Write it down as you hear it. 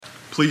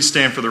Please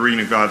stand for the reading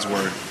of God's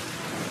word.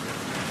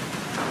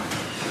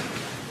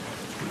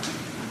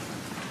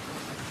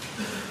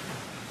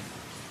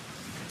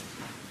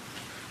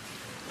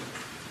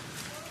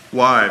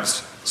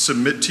 Wives,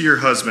 submit to your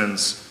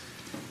husbands,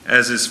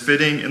 as is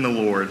fitting in the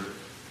Lord.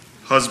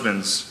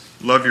 Husbands,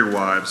 love your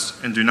wives,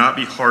 and do not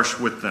be harsh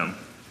with them.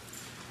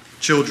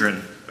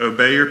 Children,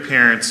 obey your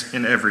parents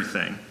in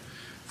everything,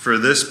 for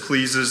this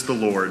pleases the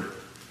Lord.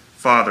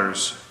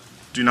 Fathers,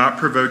 do not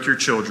provoke your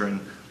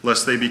children,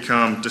 lest they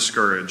become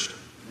discouraged.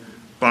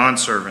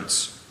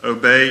 Bondservants,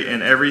 obey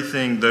in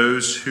everything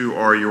those who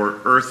are your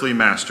earthly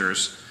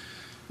masters,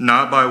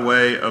 not by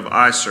way of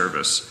eye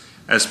service,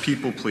 as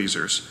people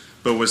pleasers,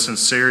 but with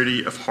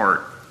sincerity of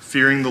heart,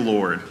 fearing the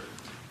Lord.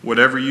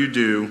 Whatever you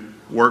do,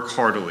 work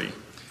heartily,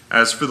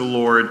 as for the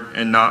Lord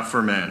and not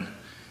for men,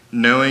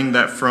 knowing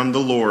that from the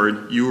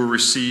Lord you will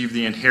receive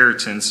the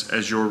inheritance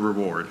as your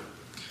reward.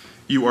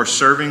 You are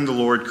serving the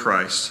Lord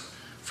Christ,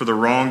 for the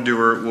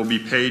wrongdoer will be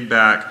paid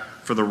back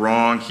for the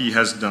wrong he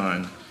has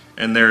done,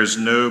 and there is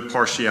no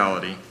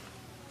partiality.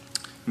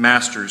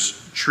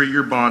 Masters, treat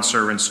your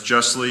bondservants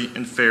justly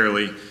and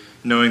fairly,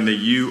 knowing that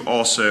you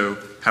also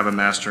have a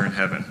master in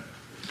heaven.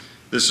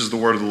 This is the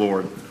word of the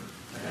Lord.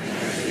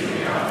 Thanks be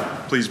to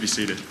God. Please be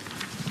seated.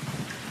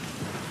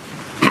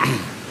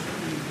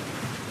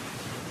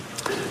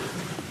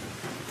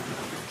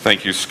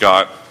 Thank you,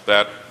 Scott.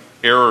 That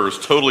error is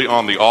totally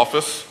on the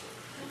office.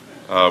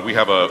 We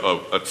have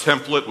a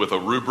template with a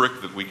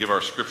rubric that we give our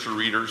scripture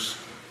readers,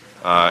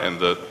 and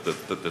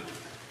the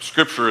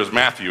scripture is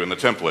Matthew in the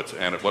template,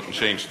 and it wasn't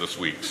changed this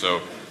week. So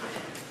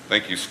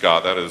thank you,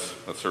 Scott.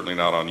 That's certainly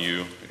not on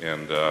you.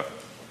 And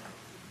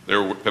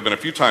there have been a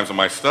few times in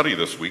my study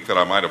this week that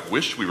I might have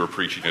wished we were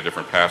preaching a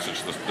different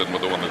passage than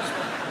the one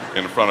that's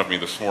in front of me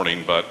this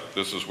morning, but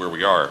this is where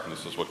we are, and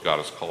this is what God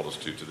has called us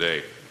to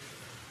today.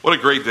 What a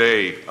great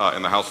day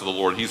in the house of the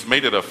Lord. He's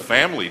made it a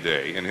family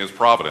day in his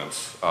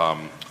providence.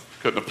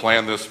 Couldn't have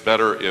planned this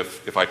better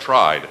if I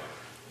tried,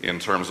 in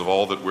terms of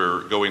all that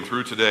we're going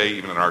through today,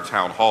 even in our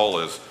town hall,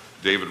 as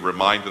David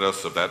reminded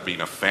us of that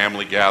being a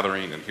family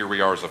gathering, and here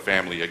we are as a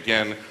family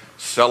again,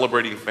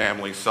 celebrating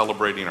family,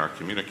 celebrating our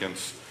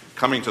communicants,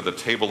 coming to the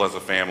table as a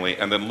family,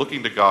 and then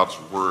looking to God's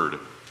word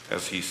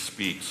as he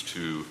speaks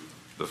to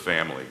the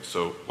family.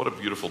 So what a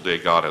beautiful day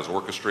God has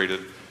orchestrated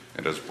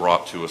and has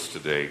brought to us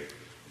today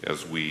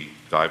as we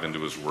dive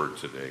into his word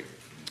today.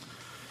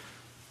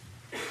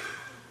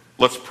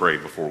 Let's pray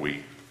before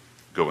we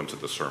go into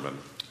the sermon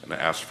and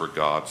ask for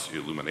God's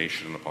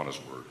illumination upon his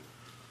word.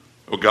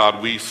 Oh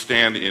God, we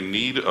stand in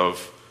need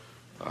of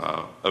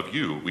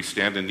you. We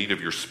stand in need of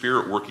your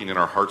spirit working in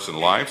our hearts and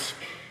lives.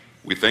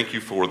 We thank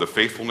you for the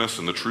faithfulness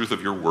and the truth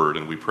of your word,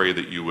 and we pray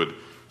that you would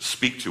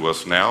speak to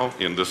us now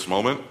in this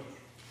moment,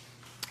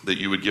 that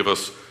you would give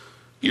us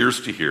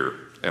ears to hear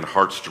and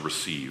hearts to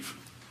receive,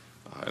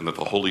 and that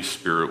the Holy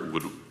Spirit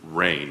would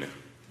reign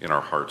in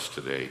our hearts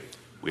today.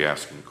 We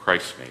ask in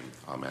Christ's name,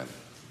 amen.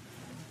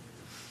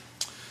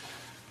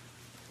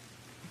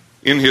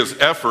 In his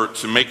effort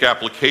to make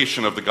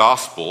application of the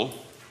gospel,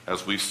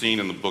 as we've seen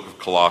in the book of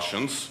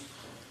Colossians,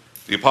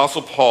 the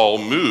Apostle Paul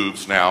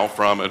moves now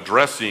from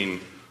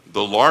addressing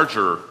the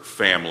larger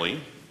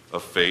family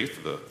of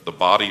faith, the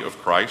body of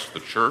Christ, the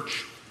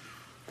church,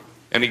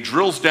 and he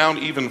drills down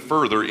even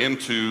further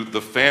into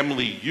the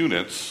family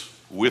units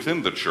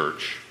within the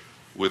church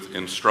with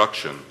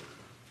instruction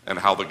and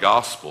how the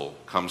gospel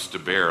comes to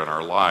bear in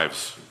our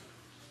lives.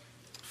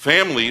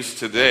 Families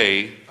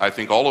today, I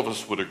think all of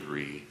us would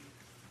agree,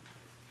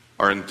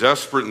 are in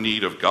desperate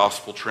need of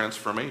gospel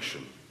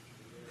transformation.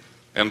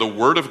 And the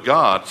Word of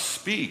God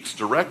speaks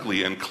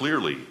directly and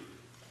clearly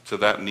to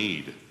that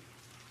need.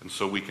 And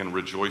so we can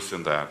rejoice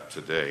in that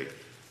today.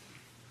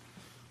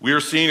 We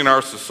are seeing in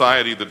our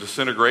society the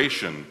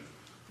disintegration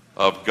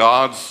of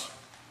God's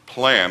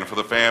plan for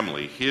the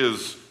family,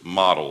 his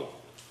model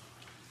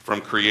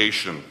from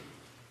creation.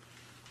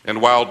 And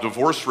while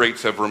divorce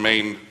rates have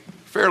remained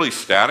fairly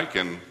static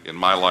in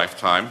my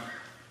lifetime,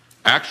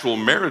 actual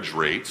marriage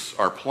rates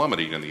are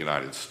plummeting in the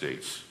United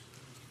States.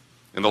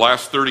 In the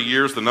last 30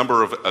 years, the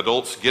number of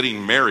adults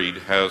getting married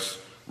has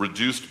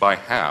reduced by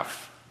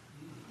half.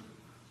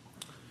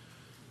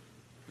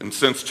 And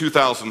since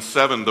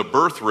 2007, the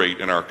birth rate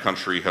in our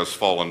country has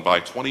fallen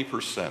by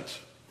 20%.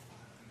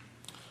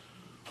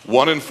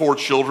 1 in 4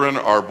 children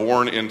are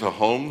born into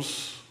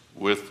homes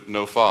with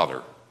no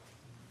father.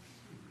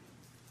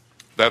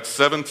 That's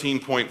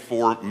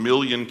 17.4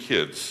 million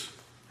kids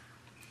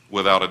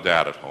without a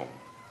dad at home.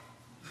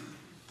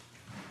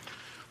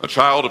 A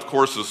child, of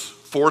course, is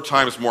 4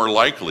 times more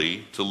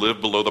likely to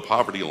live below the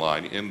poverty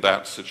line in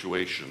that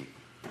situation.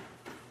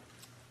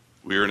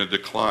 We are in a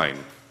decline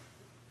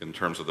in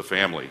terms of the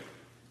family.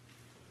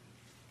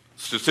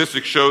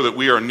 Statistics show that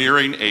we are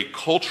nearing a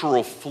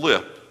cultural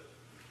flip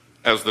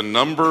as the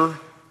number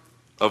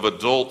of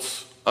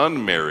adults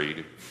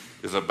unmarried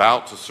is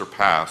about to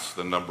surpass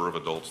the number of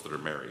adults that are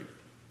married.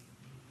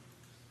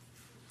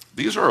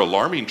 These are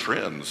alarming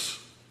trends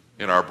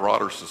in our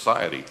broader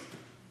society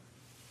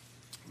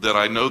that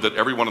I know that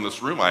everyone in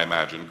this room, I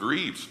imagine,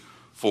 grieves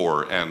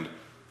for and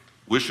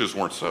wishes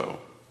weren't so.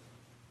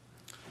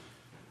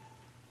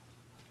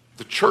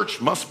 The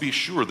church must be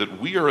sure that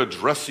we are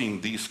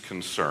addressing these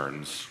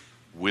concerns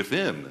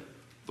within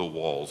the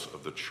walls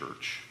of the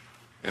church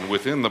and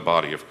within the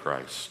body of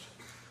Christ.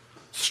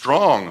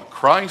 Strong,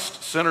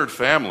 Christ-centered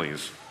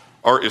families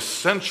are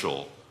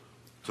essential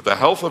to the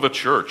health of a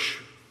church,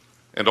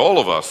 and all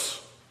of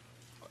us,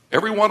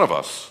 every one of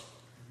us,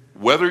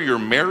 whether you're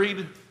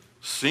married,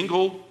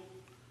 single,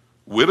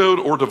 widowed,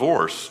 or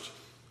divorced,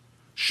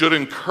 should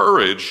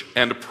encourage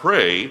and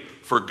pray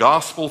for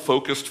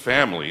gospel-focused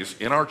families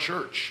in our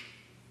church.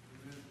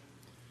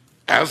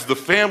 As the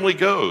family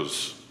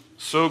goes,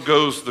 so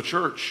goes the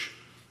church.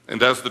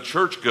 And as the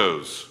church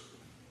goes,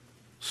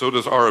 so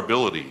does our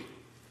ability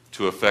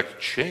to affect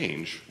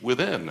change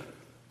within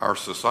our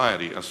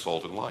society as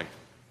salt and light.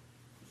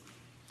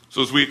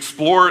 So as we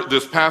explore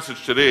this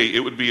passage today, it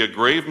would be a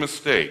grave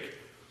mistake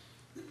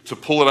to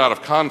pull it out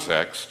of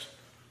context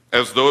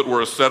as though it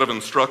were a set of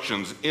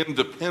instructions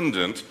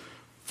independent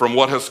from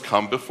what has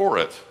come before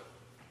it.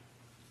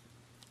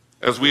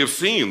 As we have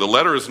seen, the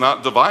letter is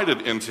not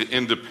divided into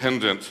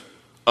independent,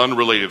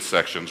 unrelated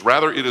sections.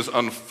 Rather, it is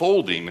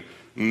unfolding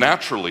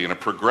naturally in a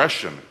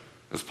progression,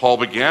 as Paul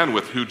began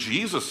with who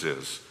Jesus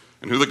is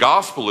and who the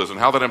gospel is and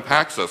how that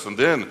impacts us, and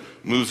then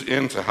moves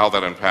into how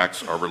that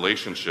impacts our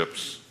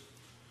relationships.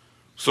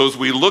 So as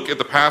we look at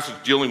the passage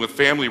dealing with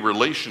family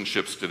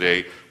relationships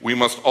today, we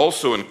must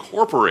also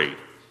incorporate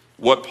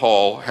what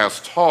Paul has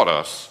taught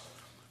us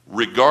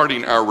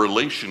regarding our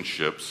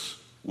relationships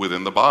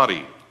within the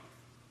body.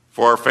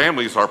 For our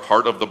families are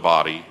part of the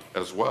body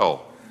as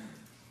well.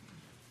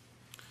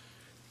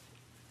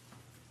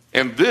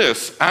 And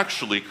this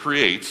actually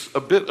creates a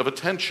bit of a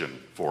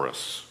tension for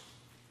us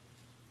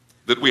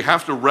that we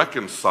have to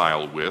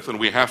reconcile with and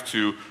we have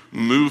to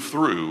move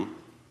through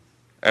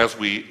as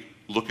we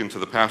look into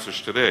the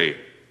passage today.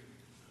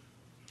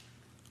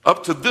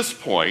 Up to this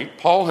point,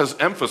 Paul has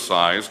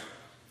emphasized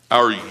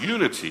our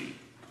unity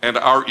and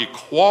our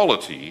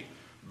equality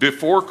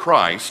before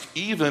Christ,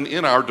 even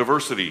in our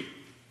diversity.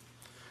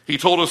 He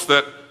told us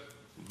that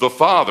the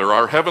Father,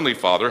 our Heavenly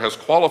Father, has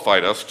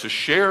qualified us to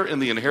share in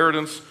the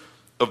inheritance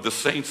of the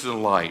saints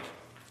in light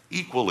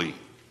equally.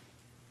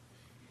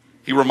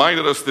 He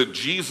reminded us that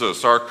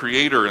Jesus, our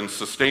Creator and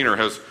Sustainer,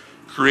 has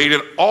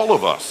created all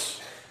of us,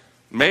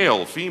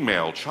 male,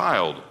 female,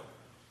 child,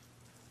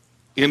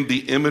 in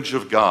the image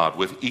of God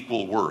with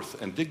equal worth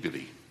and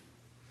dignity.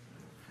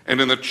 And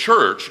in the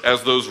church,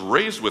 as those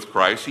raised with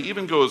Christ, he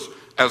even goes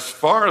as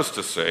far as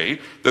to say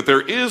that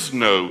there is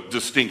no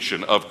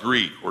distinction of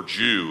Greek or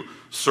Jew,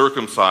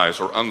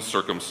 circumcised or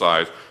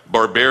uncircumcised,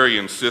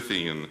 barbarian,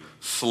 Scythian,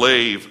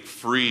 slave,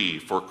 free,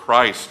 for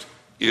Christ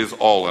is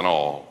all in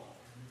all.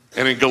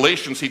 And in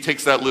Galatians, he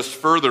takes that list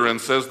further and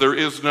says there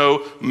is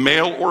no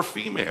male or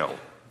female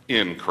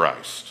in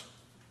Christ.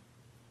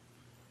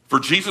 For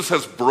Jesus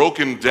has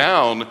broken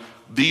down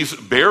these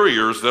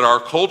barriers that our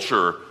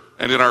culture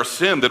and in our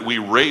sin that we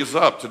raise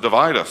up to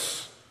divide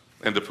us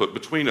and to put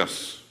between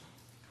us.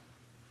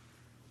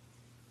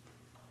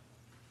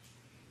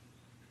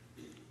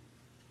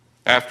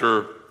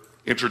 After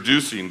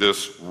introducing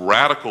this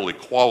radical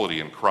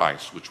equality in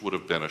Christ, which would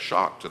have been a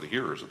shock to the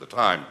hearers at the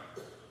time,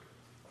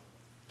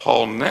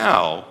 Paul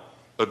now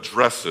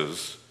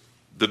addresses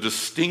the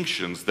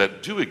distinctions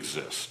that do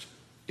exist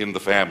in the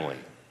family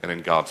and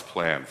in God's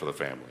plan for the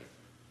family.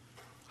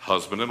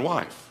 Husband and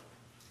wife,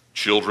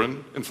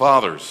 children and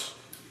fathers,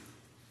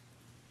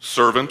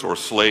 servant or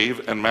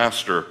slave and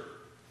master.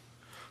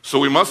 So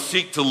we must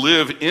seek to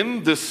live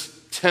in this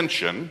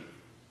tension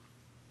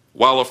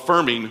while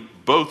affirming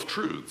both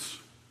truths.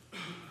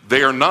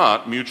 They are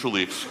not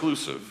mutually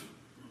exclusive.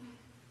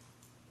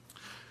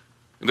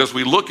 And as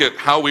we look at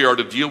how we are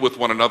to deal with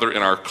one another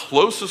in our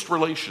closest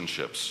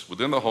relationships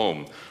within the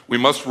home, we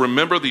must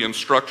remember the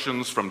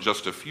instructions from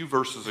just a few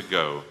verses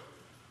ago.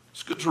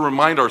 It's good to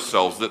remind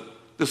ourselves that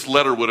this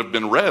letter would have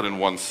been read in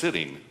one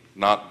sitting,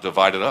 not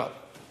divided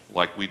up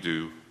like we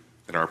do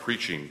in our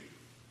preaching.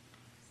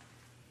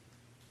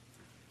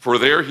 For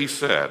there he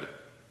said,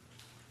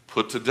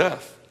 put to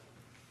death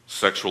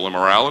sexual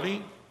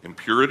immorality,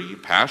 impurity,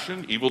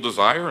 passion, evil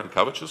desire, and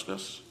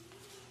covetousness.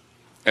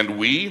 And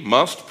we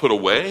must put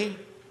away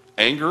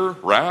anger,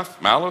 wrath,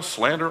 malice,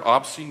 slander,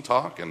 obscene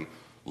talk, and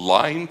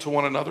lying to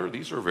one another.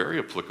 These are very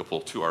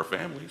applicable to our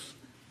families.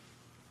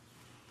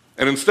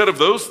 And instead of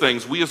those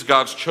things, we as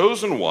God's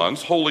chosen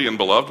ones, holy and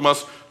beloved,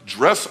 must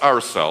dress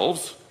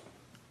ourselves,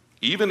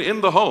 even in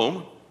the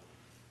home,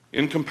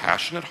 in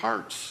compassionate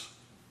hearts,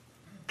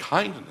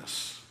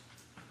 kindness,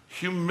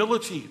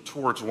 humility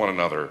towards one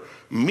another,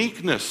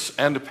 meekness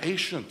and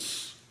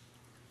patience,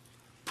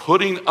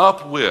 putting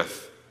up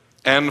with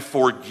and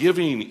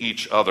forgiving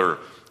each other,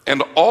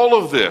 and all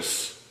of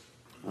this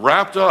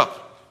wrapped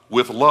up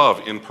with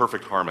love in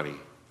perfect harmony.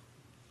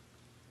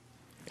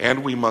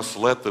 And we must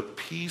let the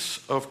peace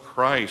of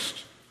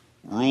Christ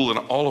rule in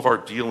all of our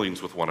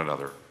dealings with one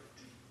another.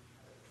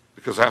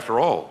 Because after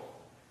all,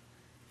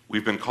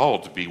 we've been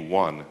called to be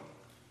one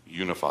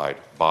unified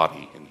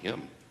body in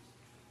Him.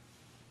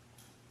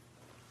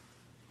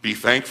 Be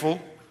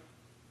thankful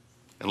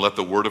and let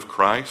the word of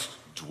Christ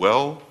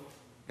dwell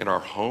in our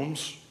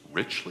homes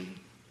richly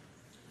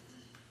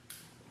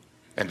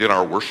and in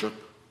our worship,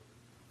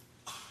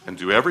 and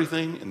do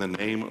everything in the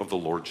name of the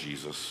Lord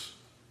Jesus.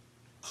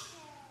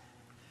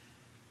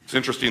 It's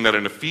interesting that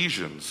in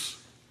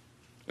Ephesians,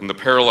 in the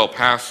parallel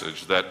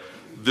passage, that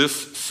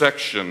this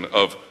section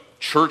of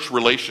church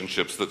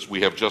relationships that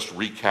we have just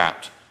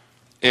recapped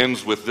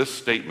ends with this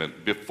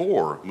statement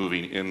before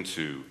moving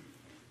into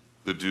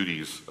the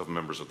duties of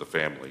members of the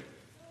family.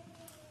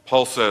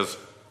 Paul says,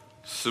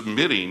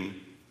 submitting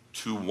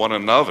to one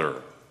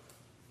another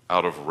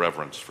out of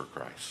reverence for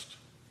Christ.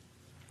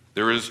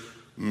 There is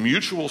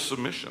mutual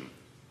submission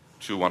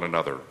to one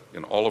another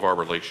in all of our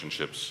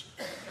relationships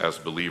as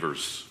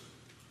believers.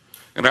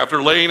 And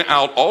after laying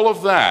out all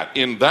of that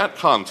in that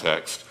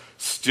context,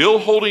 still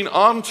holding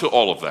on to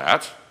all of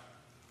that,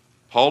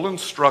 Paul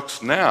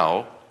instructs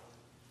now,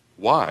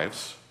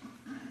 wives,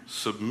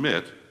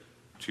 submit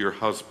to your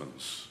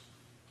husbands.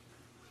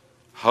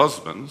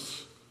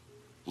 Husbands,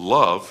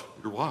 love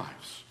your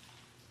wives.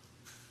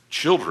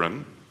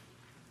 Children,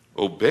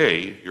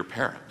 obey your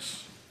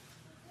parents.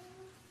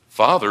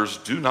 Fathers,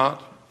 do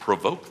not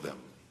provoke them.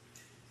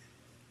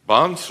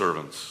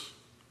 Bondservants,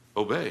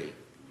 obey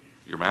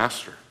your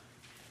master.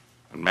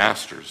 And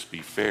masters,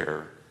 be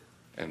fair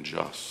and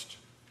just.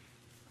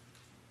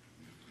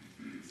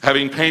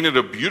 Having painted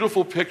a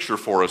beautiful picture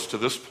for us to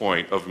this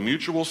point of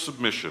mutual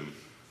submission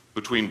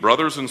between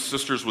brothers and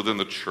sisters within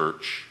the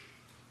church,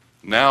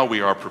 now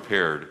we are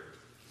prepared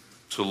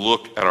to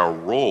look at our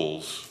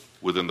roles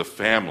within the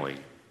family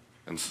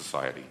and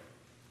society.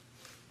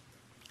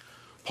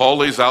 Paul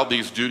lays out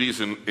these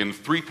duties in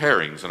three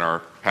pairings in our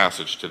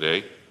passage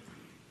today.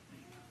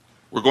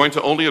 We're going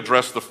to only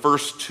address the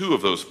first two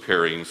of those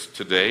pairings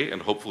today,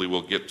 and hopefully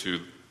we'll get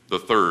to the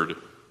third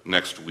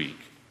next week.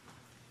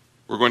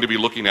 We're going to be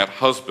looking at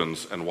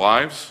husbands and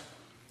wives,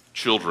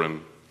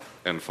 children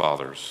and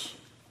fathers.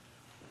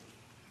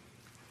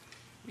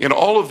 In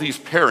all of these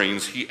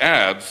pairings, he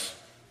adds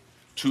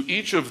to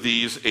each of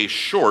these a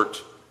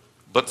short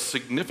but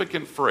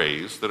significant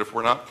phrase that if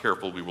we're not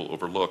careful, we will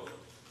overlook.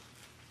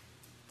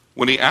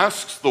 When he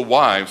asks the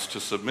wives to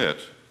submit,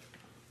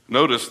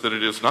 notice that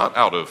it is not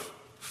out of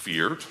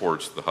fear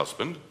towards the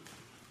husband.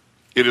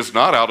 It is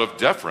not out of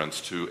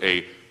deference to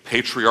a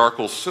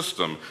patriarchal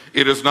system.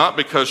 It is not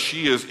because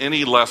she is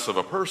any less of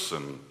a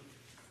person.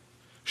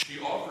 She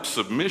offers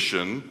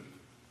submission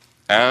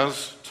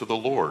as to the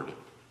Lord.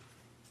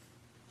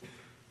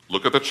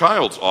 Look at the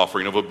child's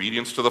offering of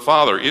obedience to the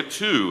father. It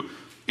too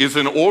is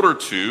in order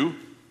to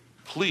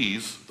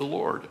please the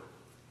Lord.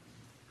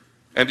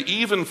 And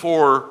even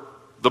for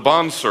the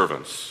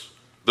bondservants,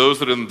 those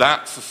that in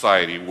that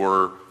society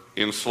were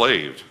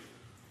enslaved,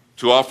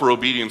 to offer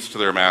obedience to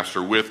their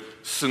master with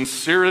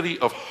sincerity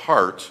of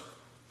heart,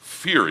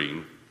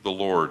 fearing the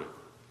Lord.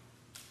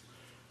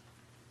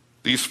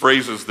 These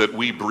phrases that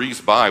we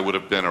breeze by would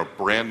have been a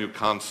brand new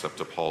concept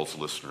to Paul's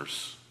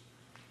listeners.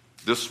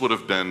 This would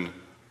have been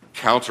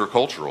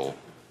countercultural.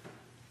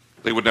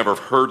 They would never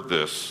have heard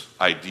this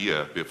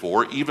idea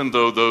before, even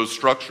though those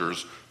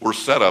structures were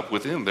set up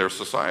within their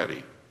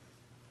society.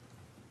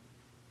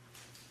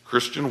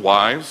 Christian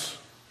wives,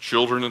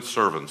 children, and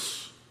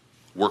servants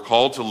were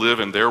called to live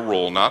in their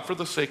role not for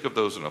the sake of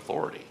those in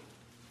authority,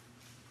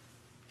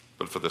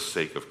 but for the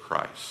sake of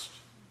Christ.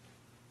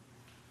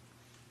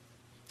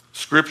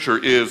 Scripture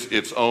is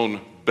its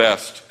own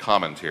best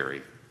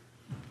commentary.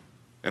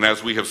 And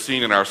as we have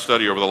seen in our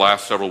study over the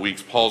last several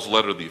weeks, Paul's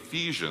letter to the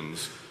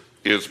Ephesians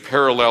is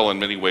parallel in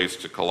many ways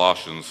to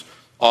Colossians,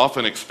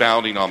 often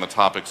expounding on the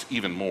topics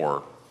even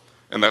more.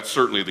 And that's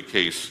certainly the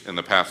case in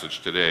the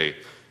passage today.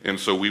 And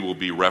so we will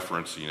be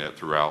referencing it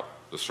throughout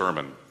the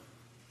sermon.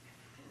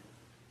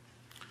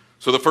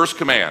 So the first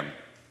command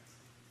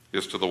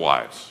is to the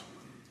wives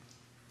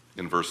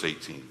in verse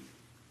 18.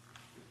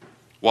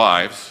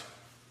 Wives,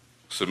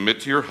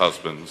 submit to your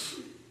husbands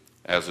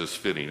as is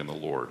fitting in the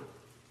Lord.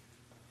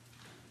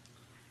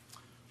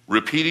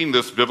 Repeating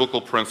this biblical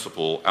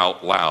principle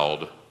out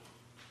loud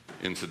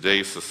in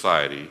today's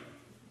society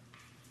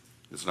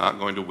is not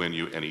going to win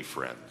you any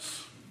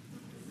friends.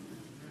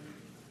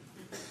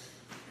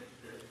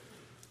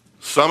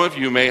 Some of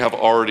you may have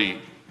already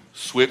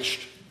flipped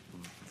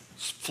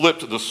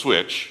the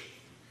switch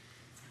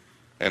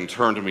and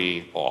turned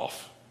me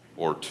off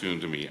or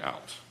tuned me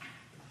out.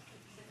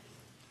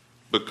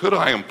 But could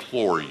I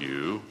implore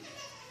you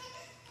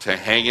to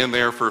hang in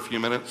there for a few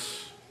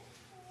minutes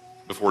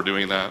before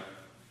doing that?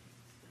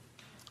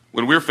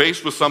 When we're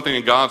faced with something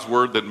in God's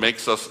word that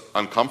makes us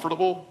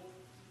uncomfortable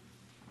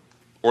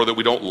or that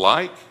we don't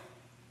like,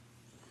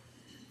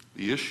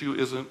 the issue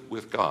isn't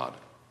with God.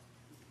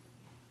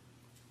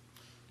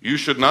 You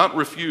should not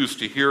refuse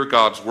to hear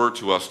God's word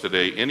to us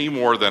today any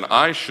more than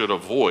I should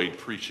avoid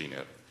preaching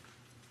it.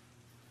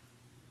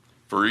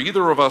 For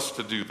either of us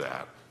to do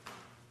that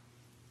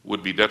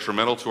would be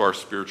detrimental to our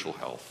spiritual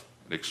health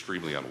and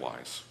extremely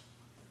unwise.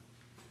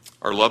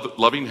 Our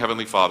loving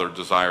Heavenly Father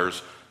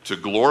desires to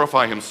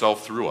glorify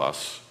himself through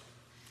us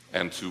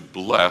and to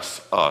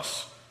bless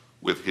us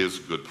with his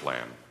good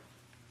plan.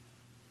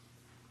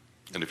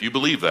 And if you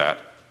believe that,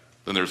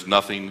 then there's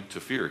nothing to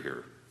fear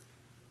here.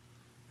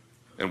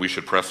 And we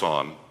should press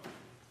on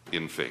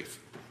in faith.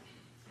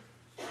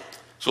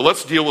 So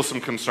let's deal with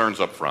some concerns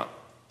up front.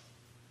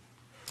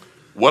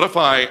 What if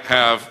I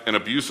have an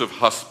abusive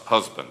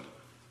husband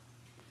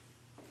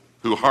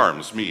who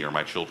harms me or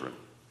my children?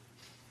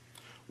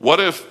 What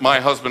if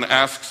my husband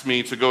asks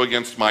me to go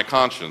against my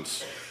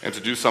conscience and to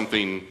do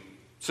something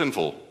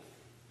sinful?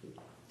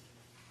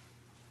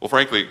 Well,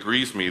 frankly, it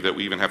grieves me that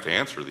we even have to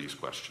answer these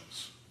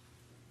questions.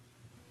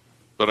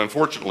 But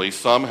unfortunately,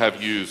 some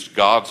have used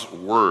God's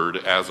word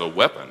as a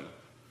weapon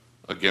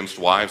against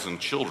wives and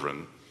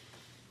children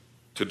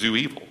to do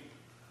evil.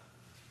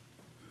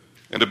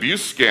 And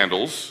abuse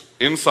scandals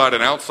inside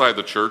and outside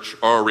the church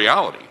are a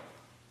reality.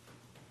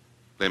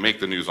 They make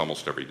the news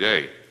almost every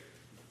day.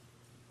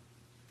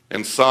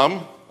 And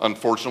some,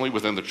 unfortunately,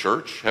 within the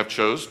church have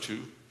chose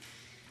to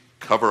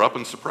cover up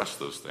and suppress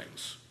those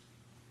things.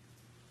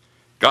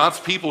 God's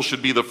people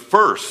should be the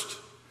first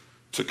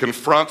to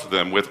confront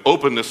them with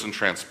openness and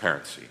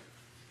transparency.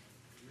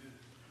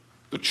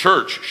 The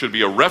church should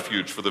be a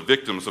refuge for the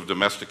victims of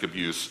domestic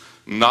abuse,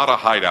 not a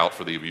hideout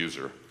for the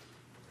abuser.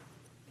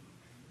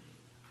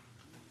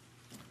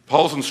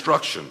 Paul's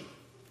instruction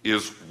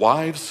is,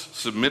 wives,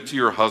 submit to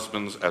your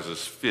husbands as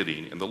is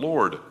fitting in the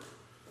Lord.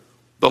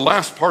 The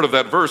last part of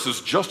that verse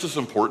is just as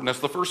important as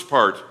the first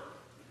part.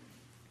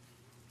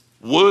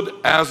 Would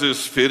as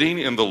is fitting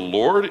in the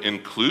Lord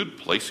include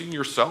placing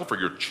yourself or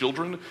your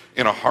children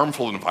in a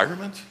harmful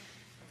environment?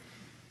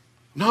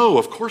 No,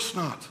 of course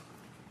not.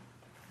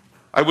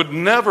 I would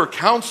never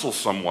counsel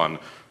someone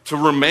to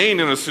remain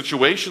in a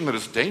situation that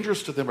is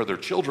dangerous to them or their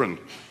children.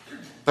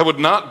 That would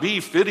not be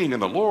fitting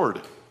in the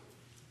Lord.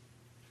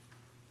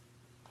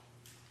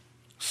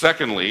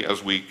 Secondly,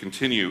 as we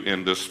continue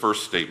in this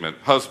first statement,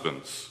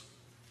 husbands,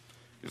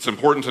 it's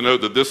important to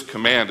note that this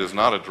command is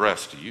not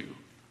addressed to you.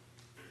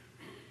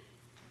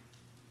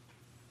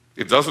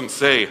 It doesn't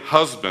say,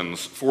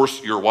 husbands,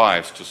 force your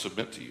wives to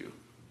submit to you.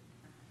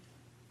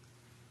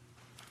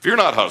 Fear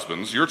not,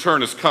 husbands, your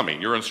turn is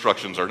coming. Your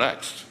instructions are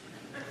next.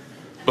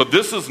 But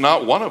this is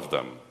not one of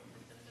them.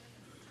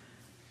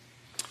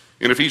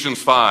 In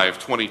Ephesians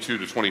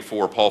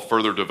 5:22-24, Paul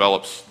further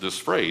develops this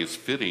phrase,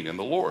 fitting in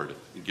the Lord.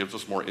 He gives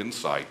us more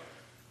insight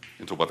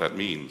into what that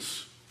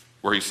means,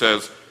 where he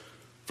says,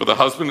 for the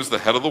husband is the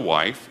head of the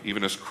wife,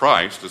 even as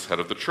Christ is head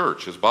of the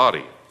church, his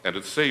body, and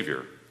its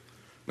Savior.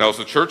 Now, as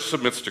the church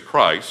submits to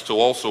Christ, so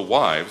also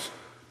wives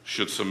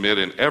should submit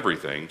in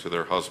everything to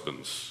their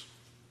husbands.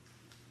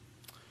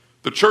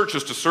 The church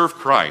is to serve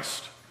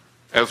Christ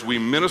as we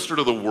minister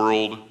to the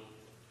world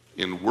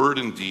in word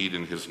and deed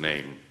in his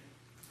name.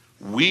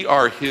 We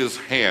are his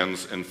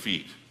hands and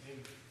feet.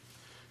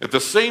 At the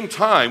same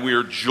time, we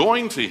are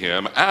joined to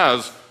him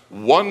as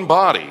one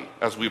body,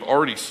 as we've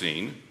already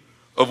seen,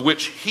 of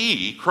which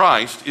he,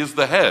 Christ, is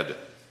the head.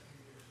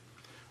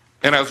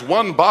 And as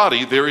one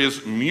body, there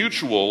is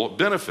mutual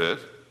benefit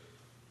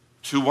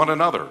to one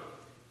another.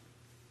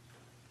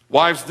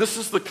 Wives, this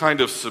is the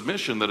kind of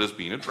submission that is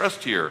being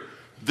addressed here.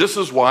 This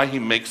is why he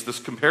makes this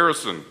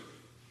comparison.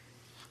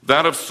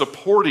 That of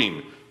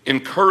supporting,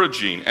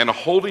 encouraging, and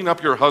holding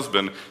up your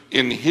husband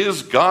in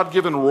his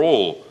God-given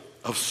role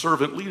of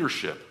servant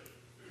leadership.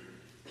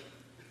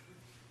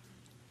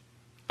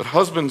 But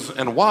husbands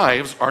and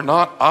wives are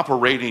not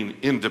operating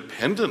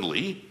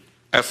independently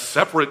as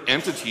separate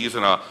entities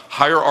in a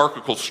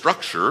hierarchical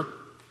structure.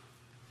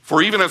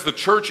 For even as the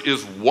church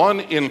is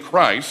one in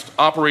Christ,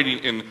 operating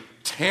in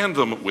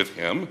tandem with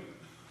him,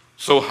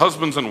 so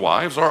husbands and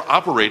wives are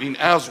operating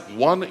as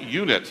one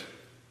unit,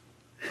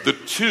 the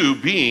two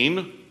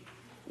being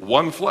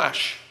one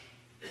flesh.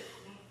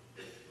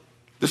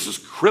 This is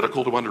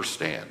critical to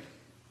understand.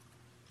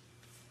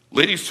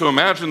 Ladies, to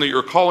imagine that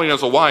your calling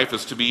as a wife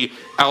is to be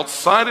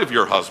outside of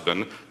your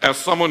husband as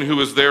someone who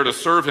is there to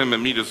serve him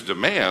and meet his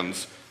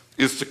demands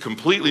is to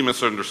completely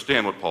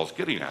misunderstand what Paul's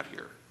getting at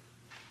here.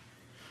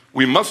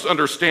 We must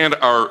understand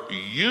our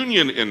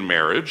union in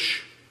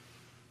marriage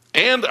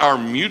and our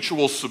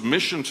mutual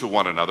submission to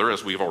one another,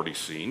 as we've already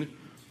seen,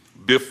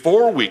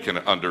 before we can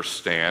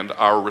understand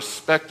our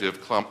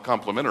respective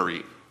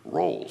complementary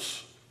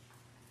roles.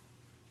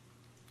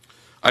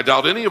 I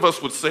doubt any of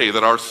us would say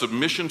that our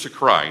submission to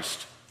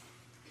Christ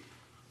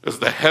as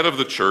the head of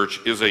the church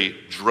is a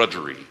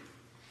drudgery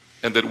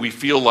and that we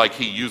feel like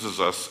he uses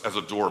us as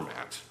a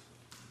doormat.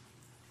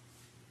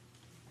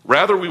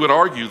 Rather, we would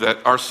argue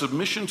that our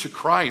submission to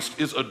Christ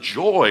is a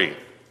joy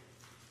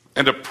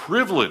and a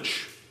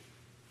privilege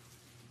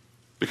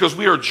because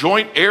we are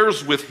joint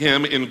heirs with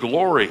him in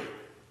glory.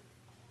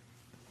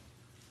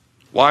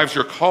 Wives,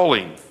 your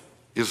calling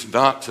is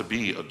not to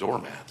be a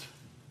doormat.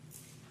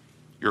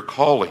 Your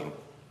calling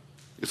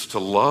is to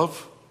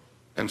love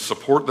and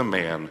support the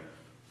man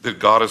that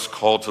God has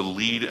called to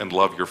lead and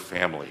love your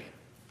family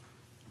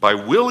by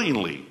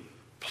willingly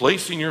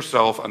placing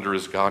yourself under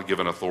his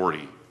God-given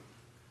authority.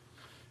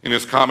 In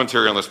his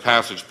commentary on this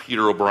passage,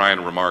 Peter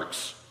O'Brien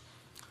remarks,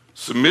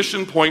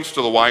 submission points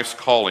to the wife's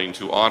calling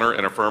to honor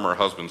and affirm her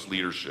husband's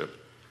leadership.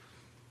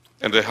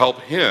 and to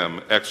help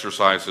him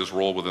exercise his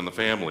role within the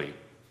family.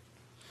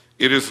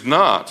 It is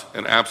not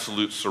an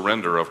absolute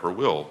surrender of her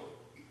will,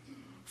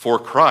 for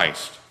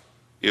Christ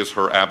is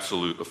her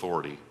absolute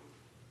authority,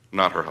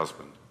 not her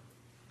husband.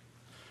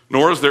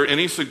 Nor is there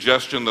any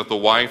suggestion that the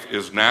wife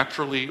is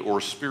naturally or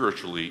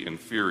spiritually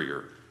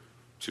inferior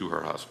to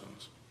her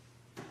husbands.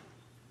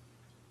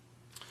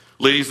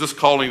 Ladies, this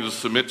calling to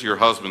submit to your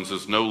husbands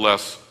is no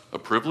less a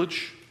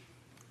privilege,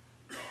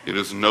 it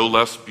is no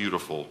less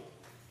beautiful,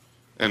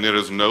 and it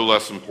is no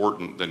less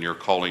important than your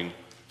calling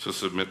to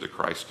submit to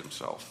Christ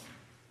himself.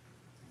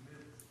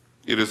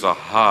 It is a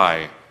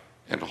high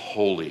and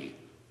holy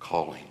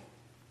calling.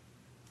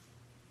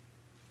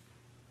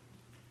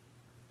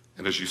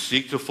 And as you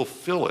seek to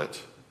fulfill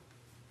it,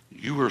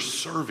 you are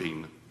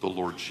serving the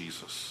Lord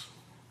Jesus.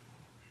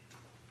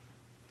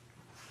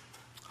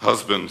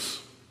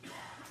 Husbands,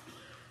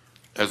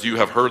 as you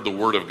have heard the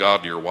word of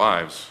God to your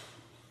wives,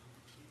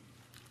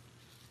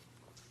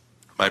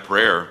 my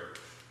prayer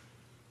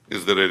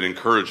is that it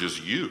encourages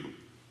you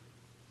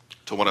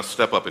to want to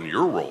step up in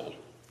your role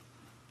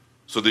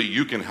so that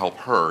you can help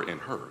her in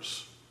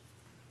hers.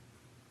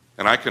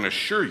 And I can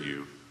assure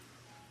you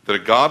that a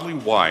godly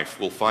wife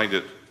will find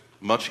it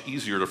much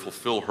easier to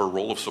fulfill her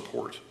role of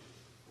support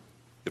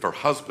if her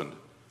husband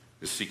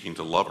is seeking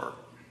to love her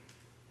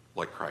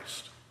like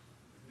Christ.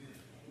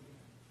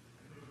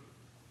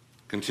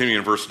 Continuing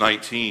in verse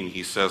 19,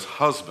 he says,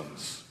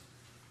 "Husbands,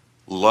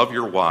 love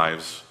your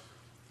wives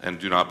and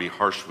do not be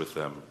harsh with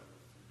them."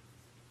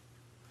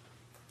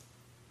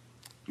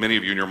 Many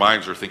of you in your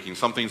minds are thinking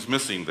something's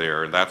missing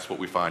there, and that's what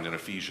we find in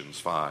Ephesians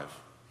 5.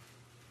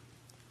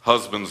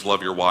 Husbands,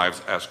 love your wives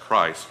as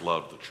Christ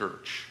loved the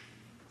church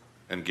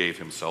and gave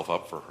himself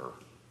up for her.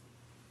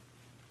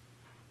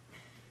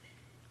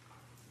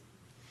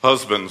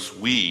 Husbands,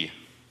 we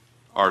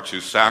are to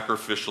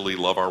sacrificially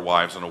love our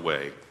wives in a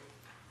way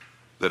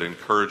that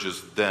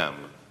encourages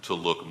them to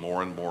look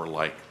more and more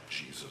like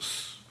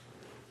Jesus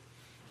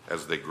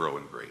as they grow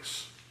in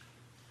grace.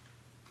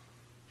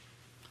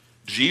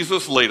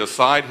 Jesus laid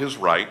aside his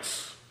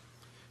rights.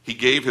 He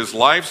gave his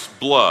life's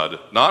blood,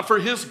 not for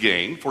his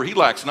gain, for he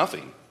lacks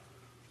nothing,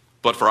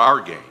 but for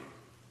our gain,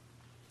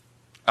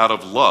 out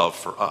of love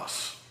for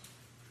us.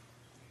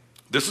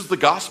 This is the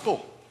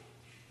gospel.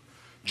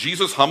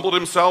 Jesus humbled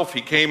himself.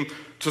 He came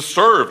to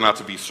serve, not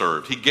to be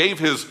served. He gave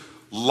his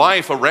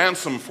life a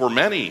ransom for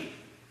many.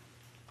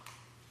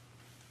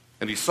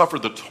 And he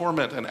suffered the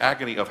torment and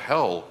agony of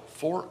hell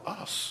for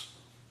us.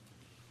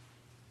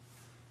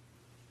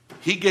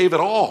 He gave it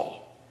all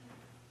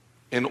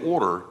in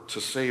order to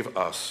save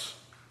us.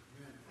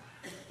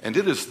 And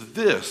it is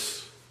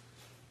this,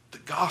 the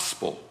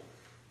gospel,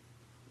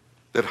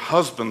 that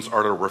husbands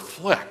are to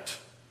reflect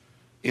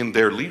in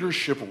their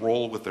leadership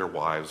role with their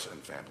wives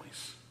and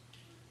families.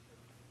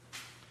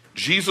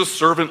 Jesus'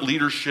 servant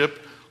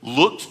leadership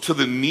looked to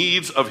the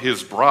needs of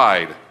his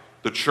bride,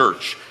 the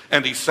church,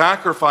 and he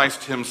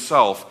sacrificed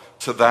himself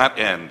to that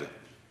end.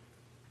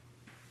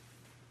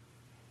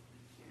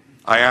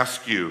 I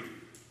ask you,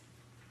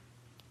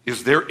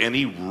 is there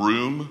any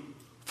room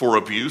for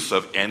abuse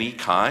of any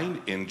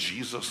kind in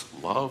Jesus'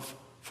 love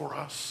for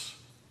us?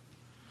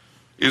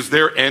 Is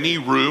there any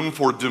room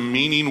for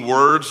demeaning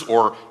words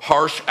or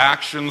harsh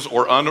actions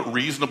or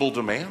unreasonable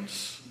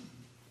demands?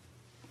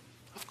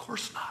 Of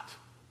course not.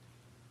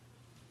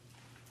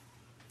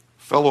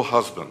 Fellow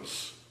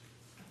husbands,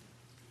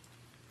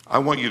 I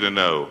want you to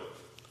know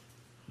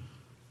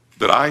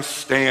that I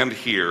stand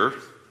here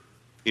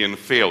in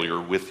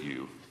failure with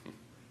you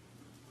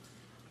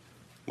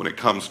when it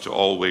comes to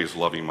always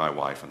loving my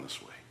wife in this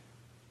way.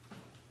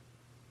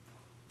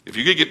 If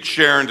you could get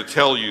Sharon to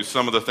tell you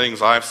some of the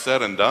things I've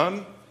said and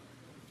done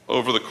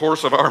over the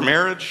course of our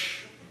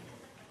marriage,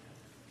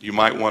 you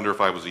might wonder if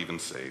I was even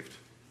saved.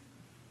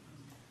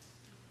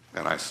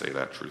 And I say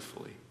that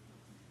truthfully.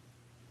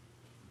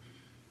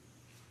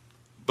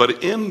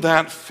 But in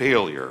that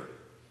failure,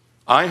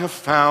 I have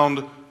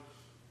found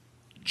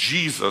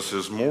Jesus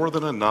is more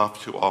than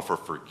enough to offer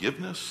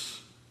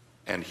forgiveness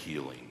and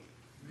healing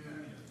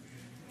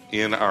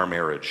in our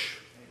marriage.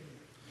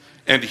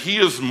 And he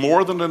is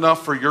more than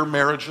enough for your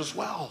marriage as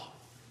well.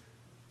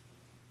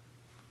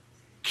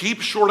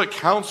 Keep short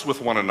accounts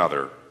with one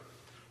another.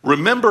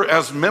 Remember,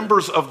 as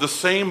members of the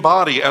same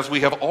body, as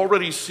we have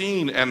already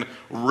seen and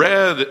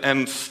read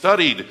and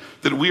studied,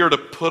 that we are to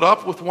put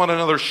up with one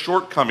another's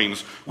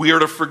shortcomings. We are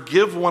to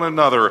forgive one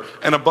another,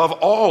 and above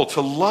all,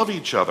 to love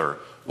each other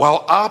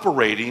while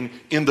operating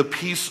in the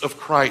peace of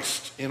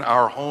Christ in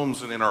our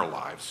homes and in our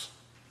lives.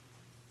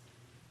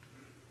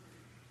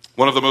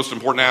 One of the most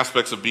important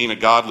aspects of being a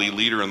godly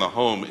leader in the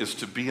home is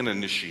to be an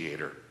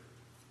initiator.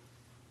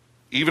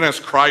 Even as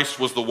Christ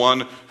was the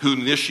one who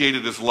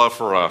initiated his love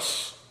for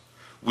us,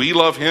 we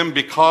love him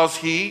because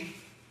he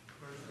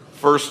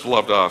first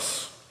loved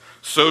us.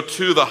 So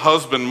too the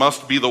husband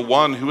must be the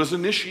one who is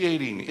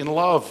initiating in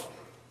love.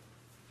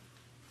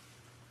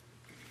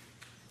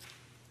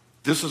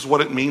 This is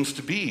what it means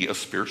to be a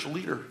spiritual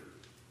leader.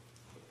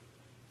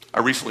 I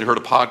recently heard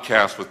a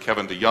podcast with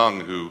Kevin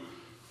DeYoung, who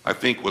I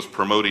think, was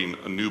promoting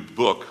a new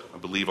book, I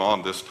believe,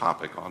 on this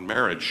topic, on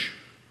marriage.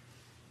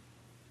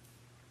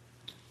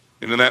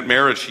 And in that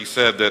marriage, he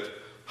said that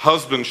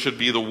husbands should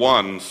be the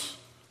ones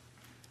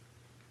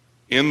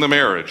in the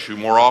marriage who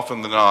more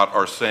often than not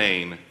are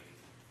saying,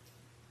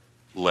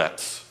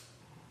 let's.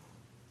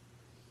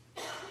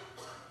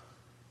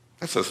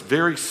 That's a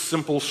very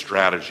simple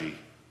strategy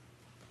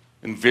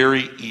and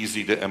very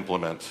easy to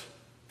implement.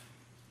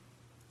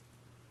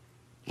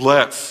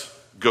 Let's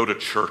go to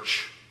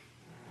church.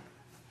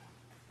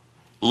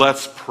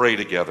 Let's pray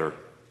together.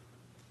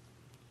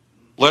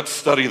 Let's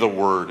study the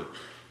Word.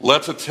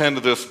 Let's attend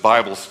this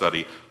Bible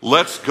study.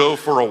 Let's go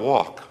for a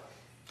walk.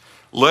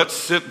 Let's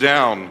sit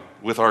down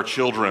with our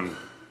children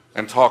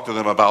and talk to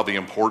them about the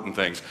important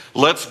things.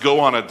 Let's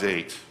go on a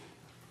date.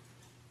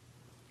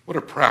 What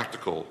a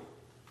practical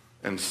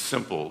and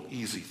simple,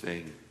 easy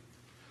thing.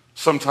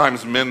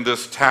 Sometimes, men,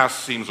 this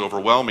task seems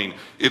overwhelming.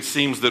 It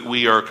seems that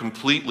we are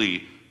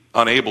completely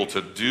unable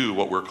to do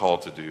what we're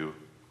called to do.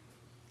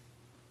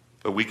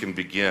 But we can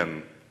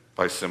begin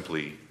by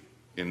simply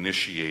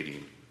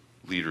initiating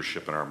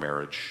leadership in our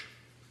marriage.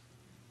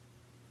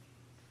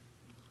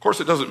 Of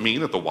course, it doesn't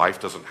mean that the wife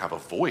doesn't have a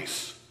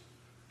voice.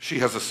 She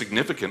has a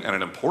significant and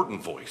an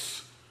important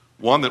voice,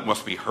 one that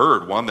must be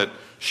heard, one that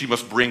she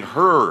must bring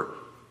her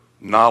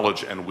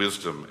knowledge and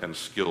wisdom and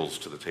skills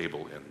to the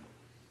table in.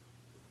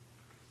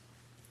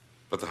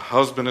 But the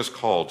husband is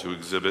called to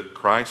exhibit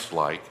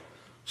Christ-like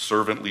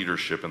servant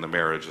leadership in the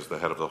marriage as the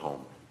head of the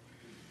home.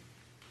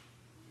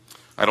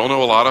 I don't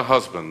know a lot of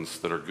husbands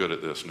that are good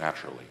at this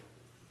naturally.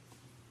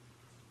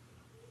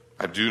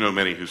 I do know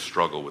many who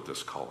struggle with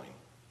this calling.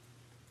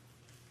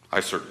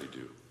 I certainly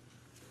do.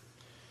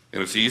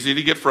 And it's easy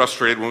to get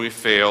frustrated when we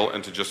fail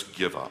and to just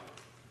give up.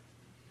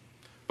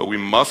 But we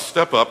must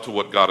step up to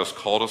what God has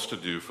called us to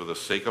do for the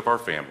sake of our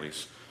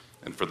families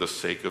and for the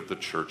sake of the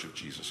Church of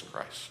Jesus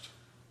Christ.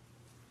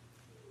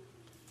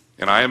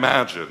 And I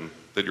imagine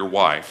that your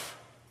wife,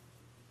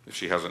 if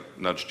she hasn't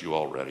nudged you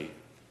already,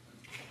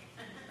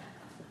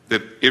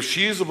 that if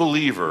she is a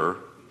believer,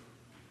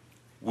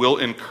 will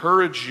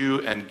encourage you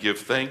and give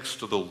thanks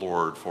to the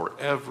Lord for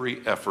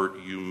every effort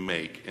you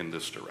make in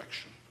this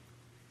direction.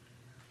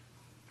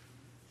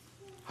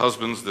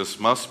 Husbands, this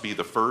must be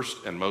the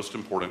first and most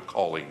important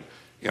calling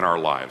in our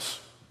lives.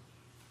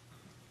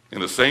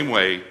 In the same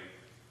way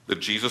that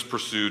Jesus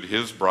pursued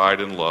his bride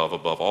in love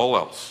above all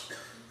else,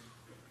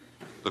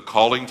 the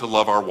calling to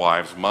love our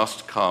wives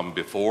must come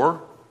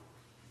before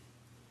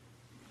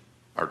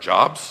our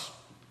jobs,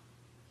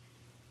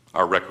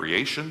 our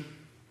recreation,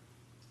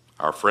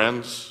 our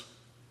friends,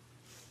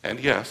 and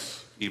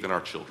yes, even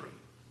our children.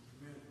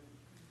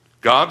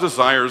 God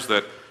desires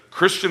that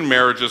Christian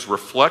marriages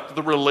reflect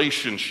the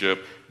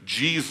relationship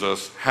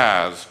Jesus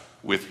has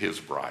with his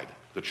bride,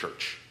 the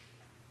church.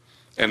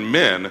 And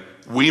men,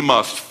 we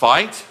must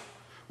fight,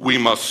 we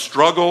must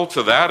struggle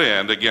to that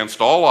end against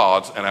all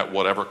odds and at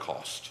whatever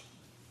cost.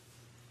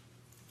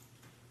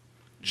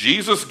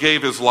 Jesus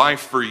gave his life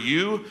for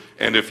you,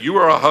 and if you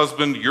are a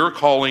husband, your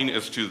calling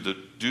is to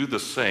do the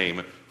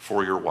same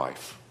for your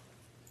wife.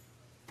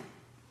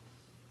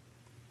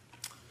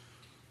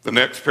 The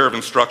next pair of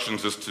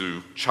instructions is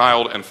to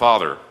child and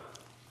father.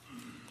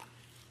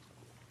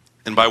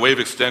 And by way of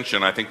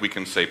extension, I think we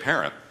can say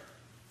parent.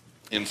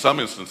 In some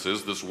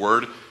instances, this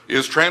word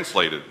is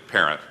translated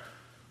parent.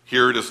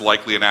 Here it is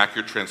likely an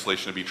accurate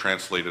translation to be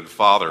translated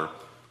father,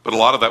 but a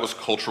lot of that was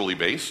culturally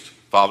based.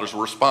 Fathers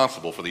were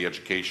responsible for the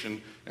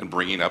education and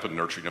bringing up and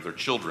nurturing of their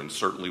children.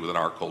 Certainly within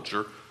our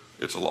culture,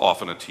 it's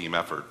often a team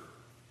effort,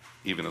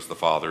 even as the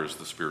father is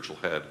the spiritual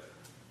head.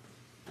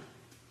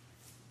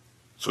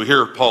 So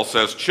here Paul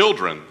says,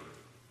 children,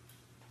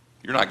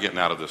 you're not getting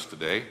out of this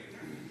today.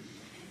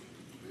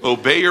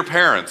 Obey your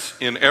parents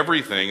in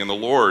everything in the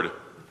Lord,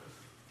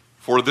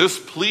 for this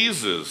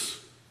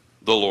pleases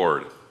the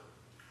Lord.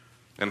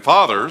 And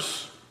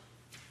fathers,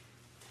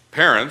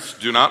 parents,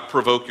 do not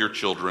provoke your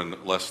children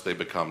lest they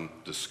become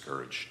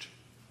discouraged.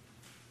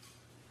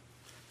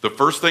 The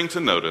first thing to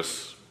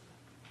notice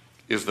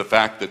is the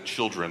fact that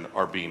children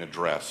are being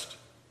addressed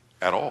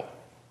at all.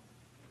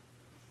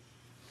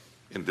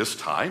 In this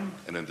time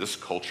and in this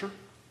culture,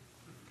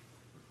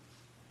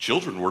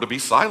 children were to be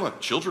silent.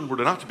 Children were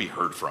not to be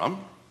heard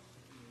from.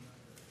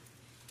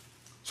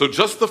 So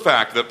just the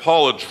fact that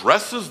Paul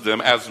addresses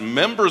them as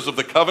members of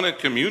the covenant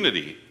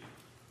community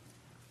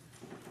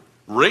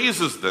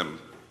raises them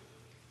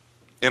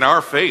in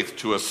our faith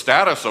to a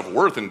status of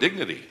worth and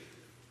dignity.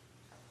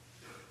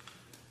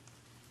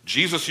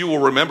 Jesus, you will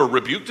remember,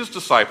 rebuked his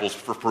disciples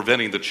for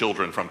preventing the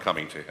children from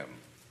coming to him.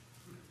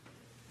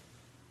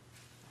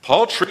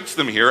 Paul treats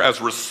them here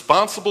as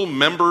responsible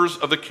members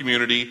of the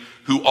community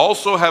who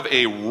also have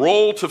a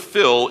role to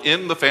fill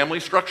in the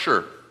family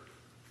structure.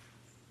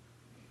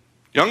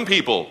 Young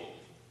people,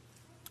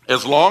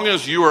 as long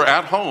as you are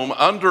at home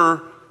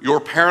under your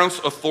parents'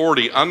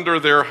 authority, under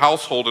their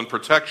household and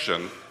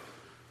protection,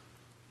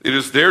 it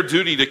is their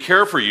duty to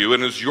care for you,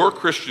 and it is your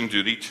Christian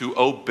duty to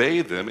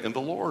obey them in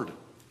the Lord.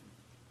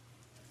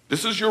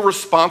 This is your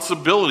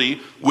responsibility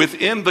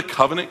within the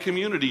covenant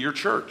community, your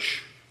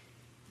church.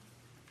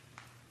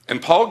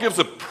 And Paul gives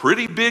a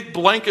pretty big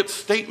blanket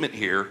statement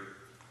here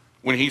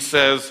when he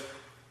says,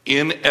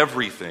 in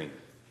everything.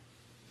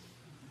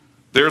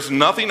 There's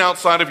nothing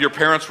outside of your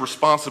parents'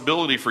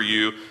 responsibility for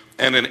you,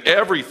 and in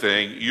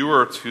everything you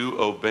are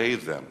to obey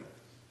them.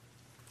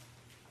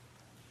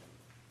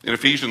 In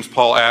Ephesians,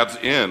 Paul adds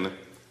in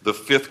the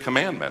fifth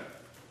commandment.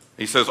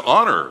 He says,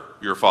 honor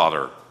your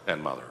father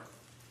and mother.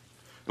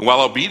 And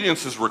while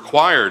obedience is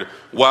required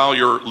while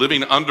you're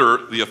living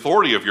under the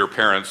authority of your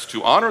parents,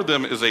 to honor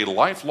them is a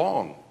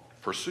lifelong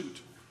pursuit.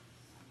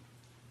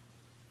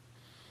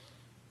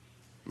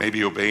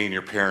 Maybe obeying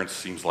your parents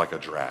seems like a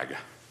drag.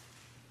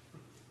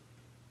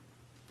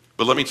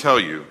 But let me tell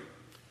you,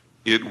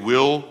 it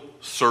will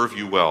serve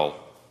you well,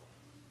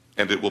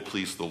 and it will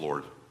please the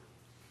Lord.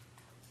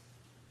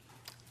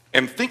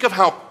 And think of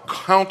how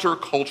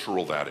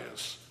countercultural that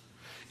is.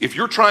 If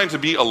you're trying to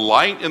be a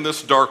light in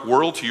this dark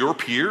world to your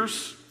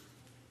peers,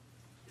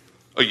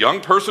 a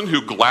young person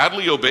who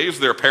gladly obeys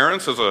their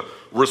parents as a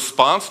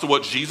response to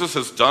what Jesus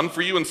has done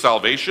for you in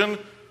salvation,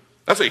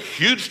 that's a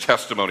huge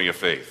testimony of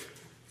faith.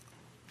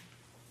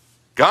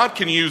 God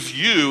can use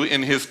you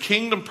in his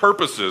kingdom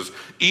purposes,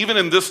 even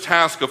in this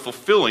task of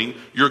fulfilling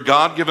your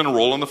God-given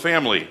role in the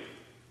family.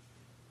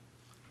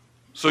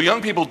 So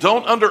young people,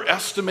 don't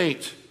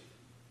underestimate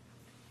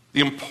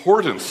the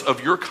importance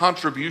of your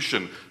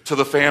contribution to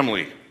the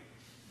family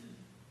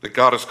that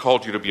God has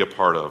called you to be a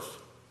part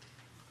of,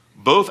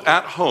 both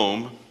at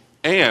home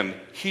and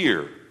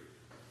here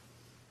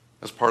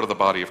as part of the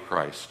body of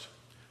Christ.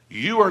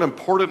 You are an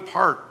important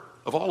part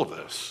of all of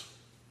this,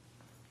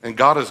 and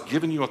God has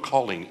given you a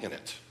calling in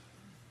it.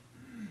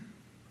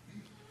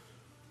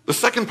 The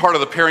second part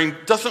of the pairing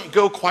doesn't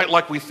go quite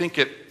like we think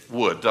it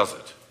would, does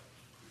it?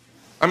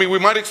 I mean, we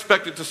might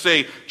expect it to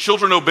say,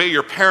 children, obey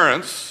your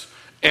parents,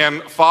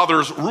 and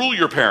fathers, rule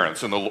your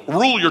parents and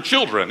rule your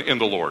children in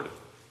the Lord.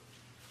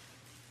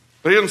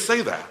 But he didn't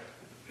say that.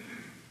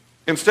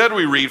 Instead,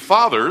 we read,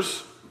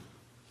 fathers,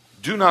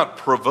 do not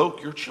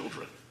provoke your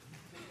children,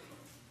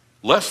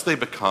 lest they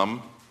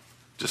become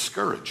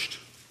discouraged.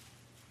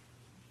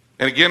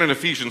 And again, in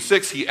Ephesians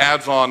 6, he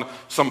adds on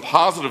some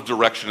positive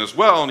direction as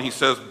well, and he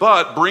says,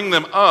 but bring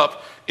them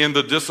up in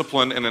the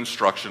discipline and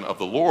instruction of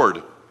the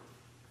Lord.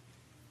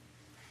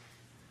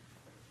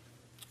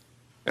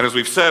 And as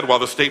we've said, while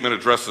the statement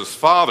addresses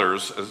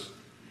fathers,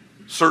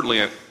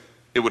 certainly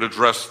it would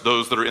address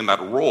those that are in that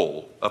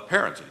role of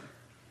parenting.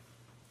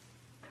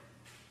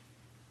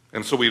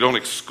 And so we don't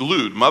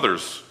exclude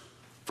mothers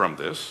from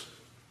this.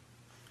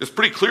 It's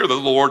pretty clear that the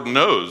Lord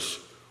knows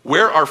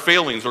where our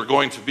failings are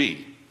going to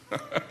be.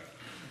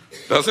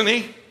 Doesn't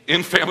he?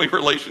 In family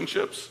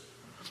relationships.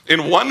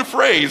 In one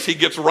phrase, he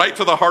gets right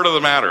to the heart of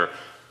the matter.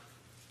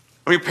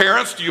 I mean,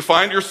 parents, do you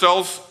find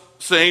yourselves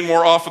saying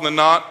more often than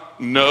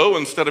not, no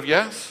instead of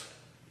yes?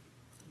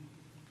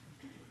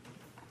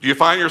 Do you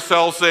find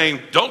yourselves saying,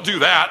 don't do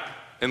that,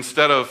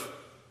 instead of,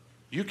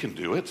 you can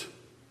do it?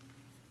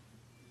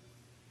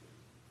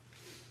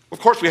 Of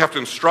course, we have to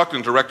instruct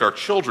and direct our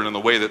children in the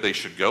way that they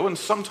should go, and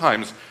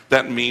sometimes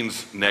that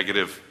means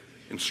negative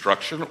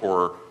instruction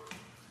or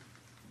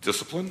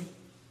discipline.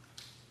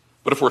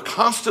 But if we're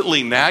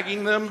constantly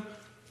nagging them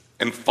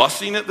and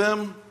fussing at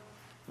them,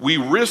 we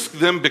risk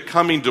them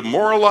becoming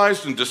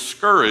demoralized and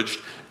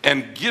discouraged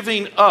and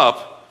giving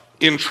up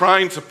in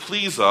trying to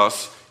please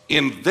us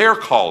in their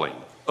calling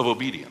of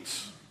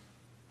obedience.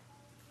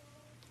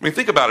 I mean,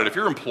 think about it. If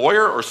your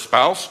employer or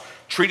spouse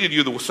treated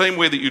you the same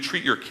way that you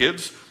treat your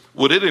kids,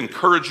 would it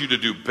encourage you to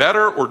do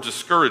better or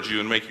discourage you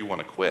and make you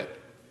want to quit?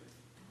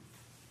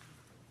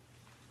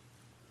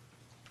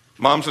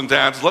 Moms and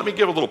dads, let me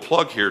give a little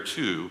plug here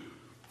too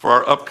for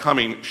our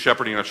upcoming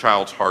Shepherding a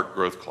Child's Heart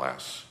growth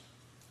class.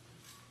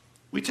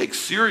 We take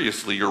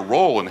seriously your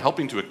role in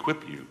helping to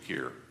equip you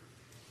here.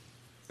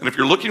 And if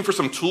you're looking for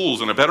some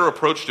tools and a better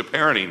approach to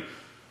parenting,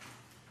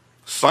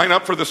 sign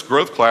up for this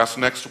growth class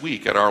next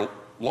week at our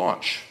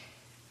launch.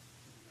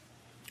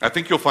 I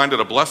think you'll find it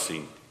a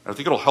blessing. I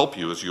think it'll help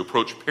you as you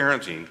approach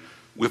parenting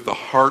with the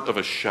heart of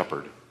a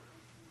shepherd.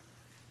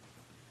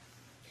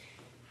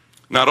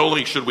 Not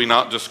only should we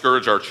not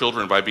discourage our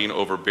children by being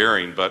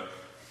overbearing, but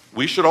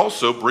we should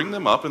also bring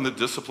them up in the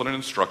discipline and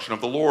instruction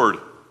of the Lord.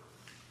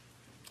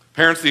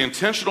 Parents, the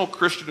intentional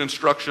Christian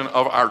instruction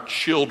of our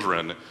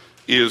children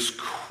is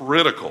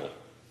critical,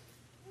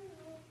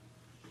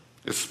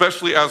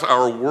 especially as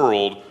our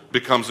world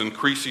becomes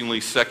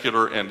increasingly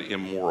secular and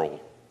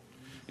immoral.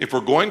 If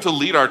we're going to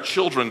lead our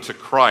children to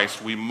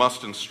Christ, we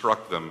must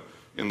instruct them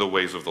in the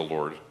ways of the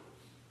Lord.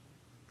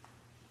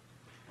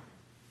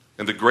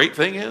 And the great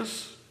thing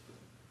is,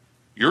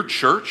 your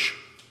church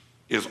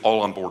is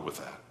all on board with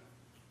that.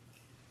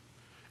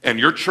 And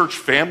your church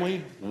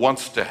family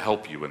wants to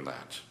help you in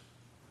that.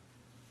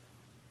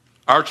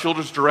 Our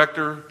children's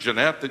director,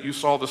 Jeanette, that you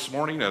saw this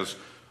morning as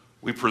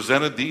we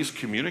presented these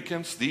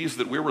communicants, these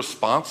that we're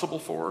responsible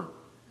for,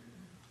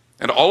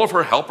 and all of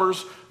her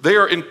helpers, they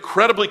are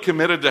incredibly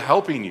committed to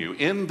helping you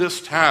in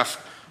this task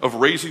of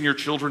raising your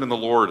children in the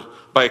Lord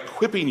by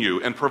equipping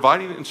you and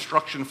providing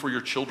instruction for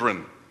your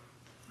children.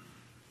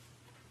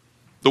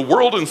 The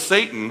world and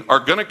Satan are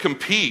going to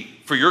compete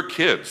for your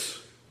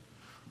kids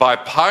by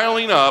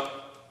piling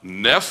up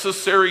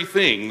necessary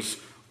things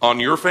on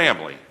your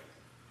family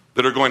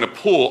that are going to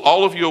pull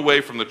all of you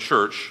away from the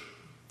church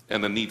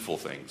and the needful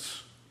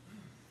things.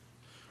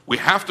 We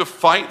have to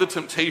fight the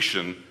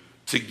temptation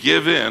to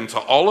give in to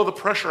all of the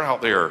pressure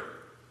out there,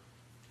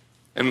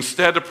 and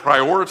instead to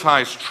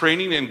prioritize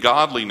training in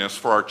godliness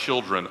for our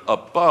children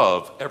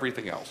above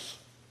everything else.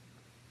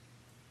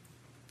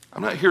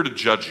 I'm not here to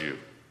judge you.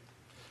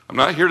 I'm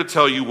not here to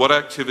tell you what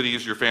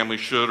activities your family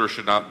should or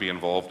should not be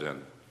involved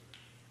in.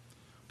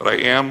 But I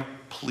am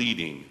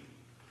pleading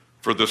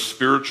for the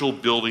spiritual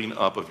building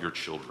up of your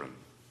children.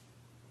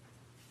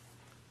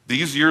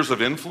 These years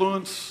of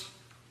influence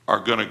are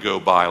going to go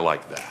by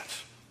like that.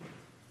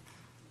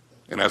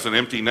 And as an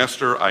empty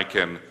nester, I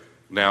can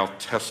now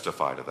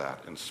testify to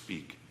that and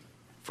speak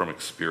from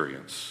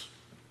experience.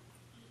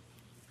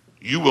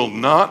 You will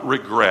not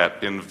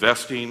regret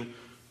investing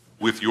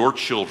with your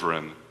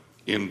children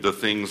in the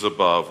things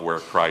above where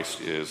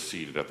Christ is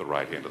seated at the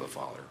right hand of the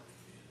Father.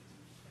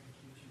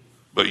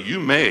 But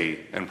you may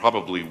and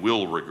probably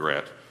will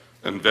regret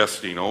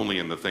investing only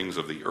in the things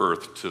of the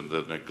earth to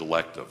the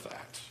neglect of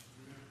that.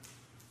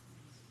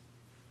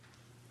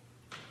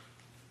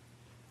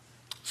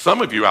 Some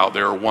of you out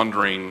there are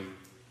wondering,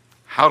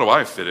 how do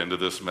I fit into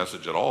this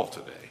message at all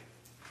today?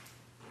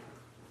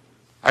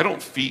 I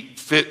don't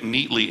fit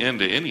neatly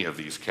into any of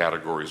these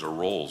categories or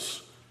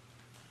roles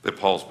that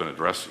Paul's been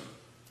addressing.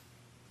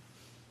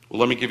 Well,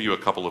 let me give you a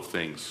couple of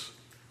things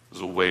as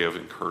a way of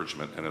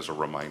encouragement and as a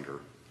reminder.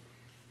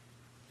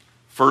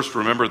 First,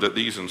 remember that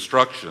these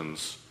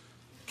instructions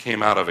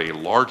came out of a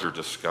larger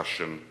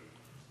discussion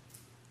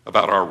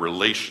about our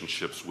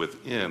relationships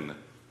within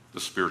the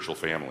spiritual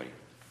family,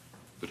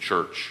 the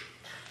church.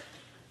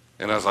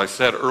 And as I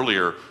said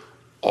earlier,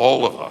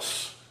 all of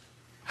us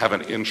have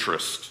an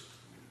interest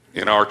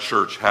in our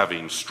church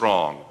having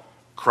strong,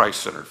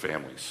 Christ-centered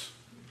families.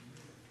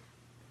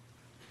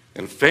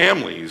 And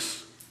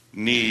families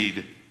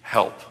need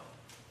help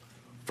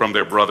from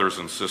their brothers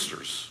and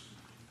sisters.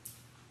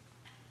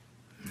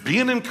 Be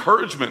an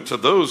encouragement to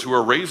those who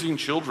are raising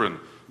children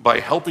by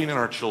helping in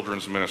our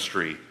children's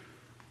ministry,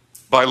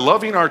 by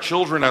loving our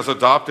children as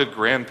adopted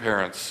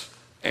grandparents,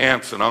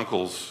 aunts, and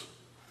uncles.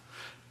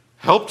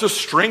 Help to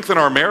strengthen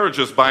our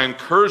marriages by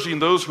encouraging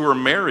those who are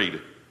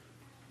married.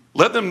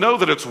 Let them know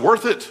that it's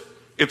worth it.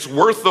 It's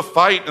worth the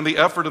fight and the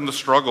effort and the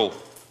struggle.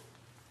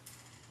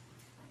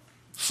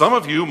 Some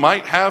of you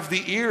might have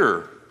the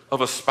ear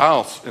of a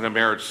spouse in a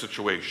marriage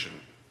situation,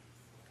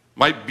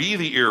 might be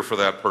the ear for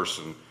that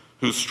person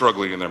who's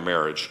struggling in their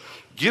marriage.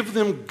 Give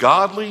them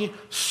godly,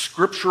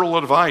 scriptural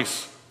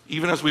advice,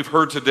 even as we've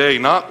heard today,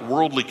 not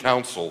worldly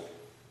counsel.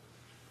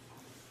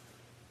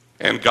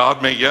 And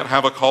God may yet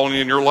have a calling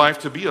in your life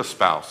to be a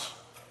spouse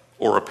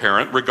or a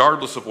parent,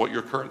 regardless of what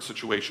your current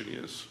situation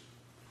is.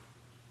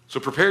 So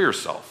prepare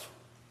yourself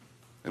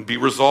and be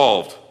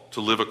resolved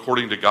to live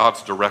according to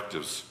God's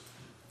directives,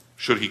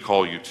 should he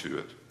call you to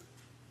it.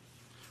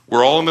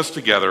 We're all in this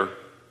together,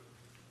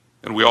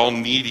 and we all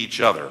need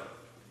each other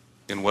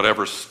in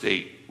whatever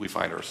state we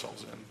find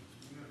ourselves in.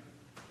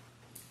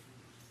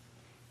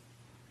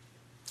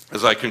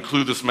 As I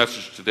conclude this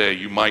message today,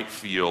 you might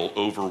feel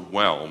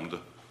overwhelmed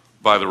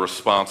by the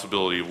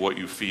responsibility of what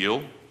you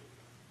feel,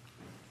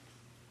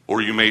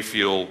 or you may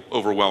feel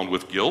overwhelmed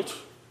with guilt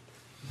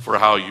for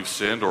how you've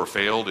sinned or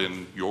failed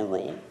in your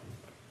role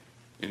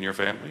in your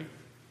family.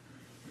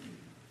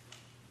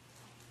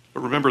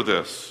 But remember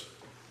this.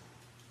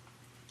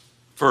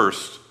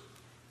 First,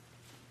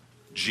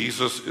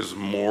 Jesus is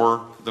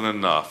more than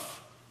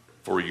enough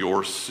for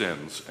your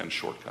sins and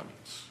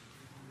shortcomings.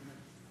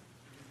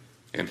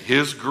 And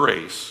his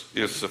grace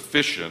is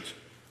sufficient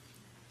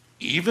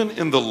even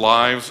in the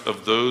lives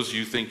of those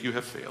you think you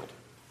have failed.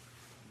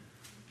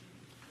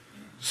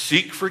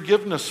 Seek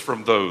forgiveness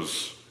from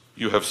those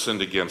you have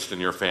sinned against in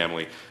your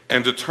family,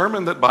 and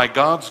determine that by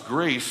God's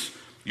grace,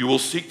 you will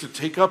seek to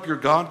take up your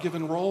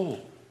God-given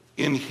role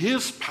in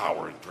his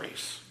power and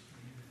grace,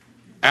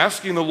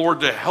 asking the Lord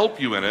to help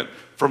you in it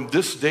from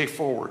this day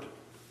forward.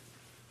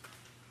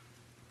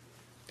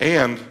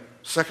 And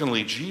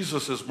secondly,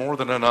 Jesus is more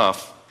than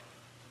enough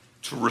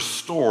to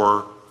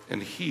restore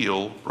and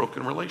heal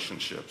broken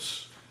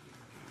relationships.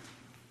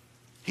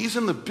 He's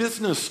in the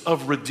business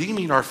of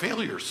redeeming our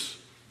failures.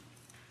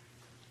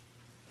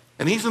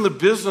 And he's in the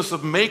business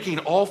of making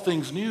all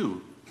things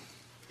new.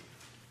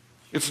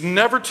 It's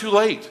never too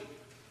late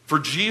for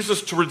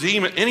Jesus to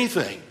redeem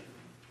anything,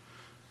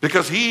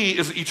 because he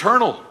is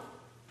eternal.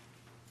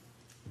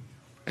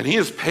 And he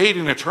has paid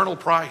an eternal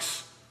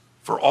price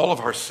for all of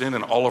our sin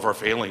and all of our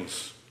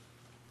failings.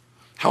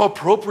 How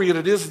appropriate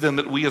it is then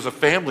that we as a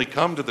family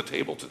come to the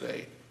table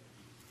today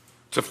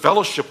to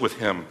fellowship with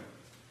him,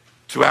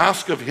 to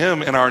ask of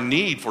him in our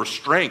need for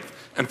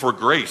strength and for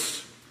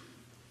grace.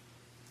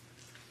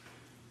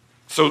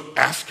 So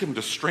ask him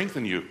to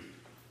strengthen you,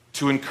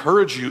 to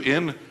encourage you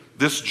in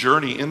this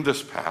journey, in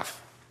this path.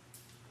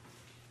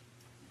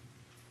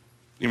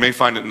 You may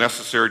find it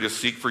necessary to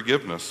seek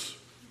forgiveness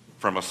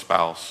from a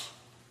spouse.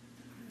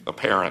 a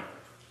parent,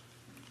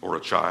 or a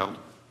child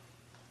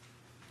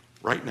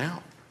right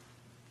now.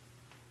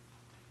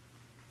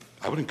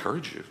 I would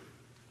encourage you,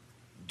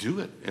 do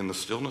it in the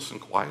stillness and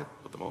quiet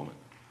of the moment.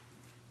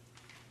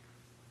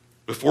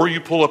 Before you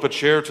pull up a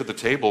chair to the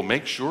table,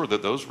 make sure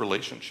that those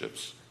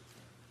relationships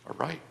are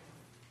right.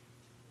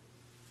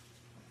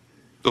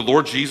 The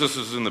Lord Jesus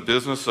is in the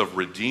business of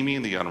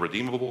redeeming the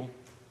unredeemable,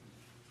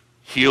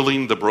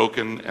 healing the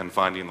broken, and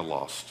finding the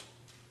lost.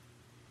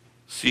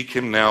 Seek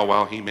him now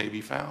while he may be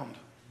found.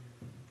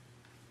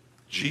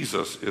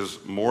 Jesus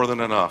is more than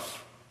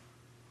enough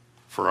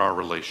for our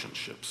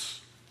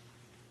relationships.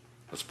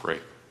 Let's pray.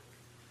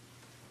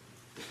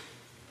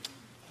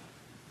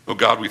 Oh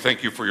God, we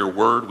thank you for your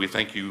word. We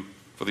thank you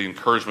for the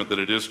encouragement that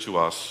it is to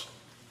us,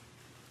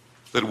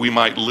 that we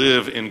might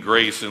live in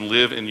grace and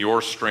live in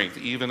your strength,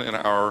 even in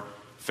our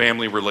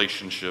family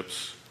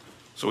relationships.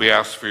 So we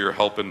ask for your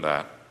help in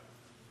that.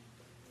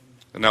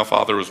 And now,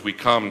 Father, as we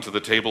come to the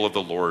table of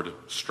the Lord,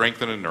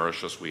 strengthen and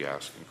nourish us, we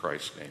ask in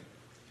Christ's name.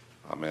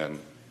 Amen.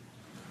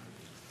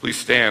 Please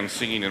stand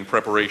singing in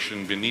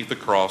preparation Beneath the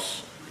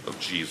Cross of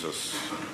Jesus.